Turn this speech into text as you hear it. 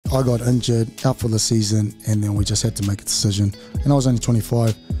I got injured, out for the season, and then we just had to make a decision. And I was only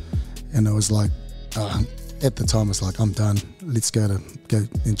 25, and it was like, at the time, it's like, I'm done. Let's go.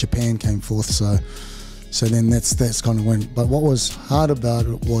 And Japan came forth, so then that's kind of when. But what was hard about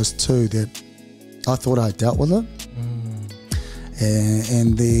it was too that I thought I dealt with it,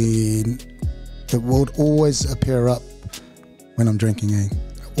 and then it would always appear up when I'm drinking.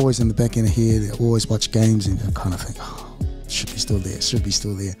 Always in the back end of here. They always watch games and you kind of think, oh, should be still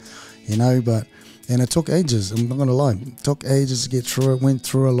there, you know. But and it took ages. I'm not gonna lie, it took ages to get through it. Went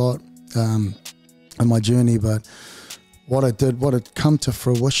through a lot in my journey, but what had come to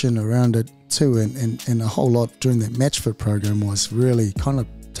fruition around it too, and a whole lot during that match fit program was really kind of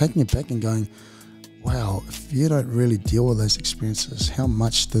taking it back and going, wow, if you don't really deal with those experiences, how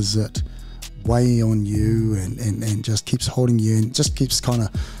much does it weigh on you and just keeps holding you and just keeps kind of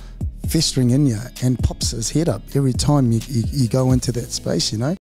festering in you and pops his head up every time you go into that space, you know.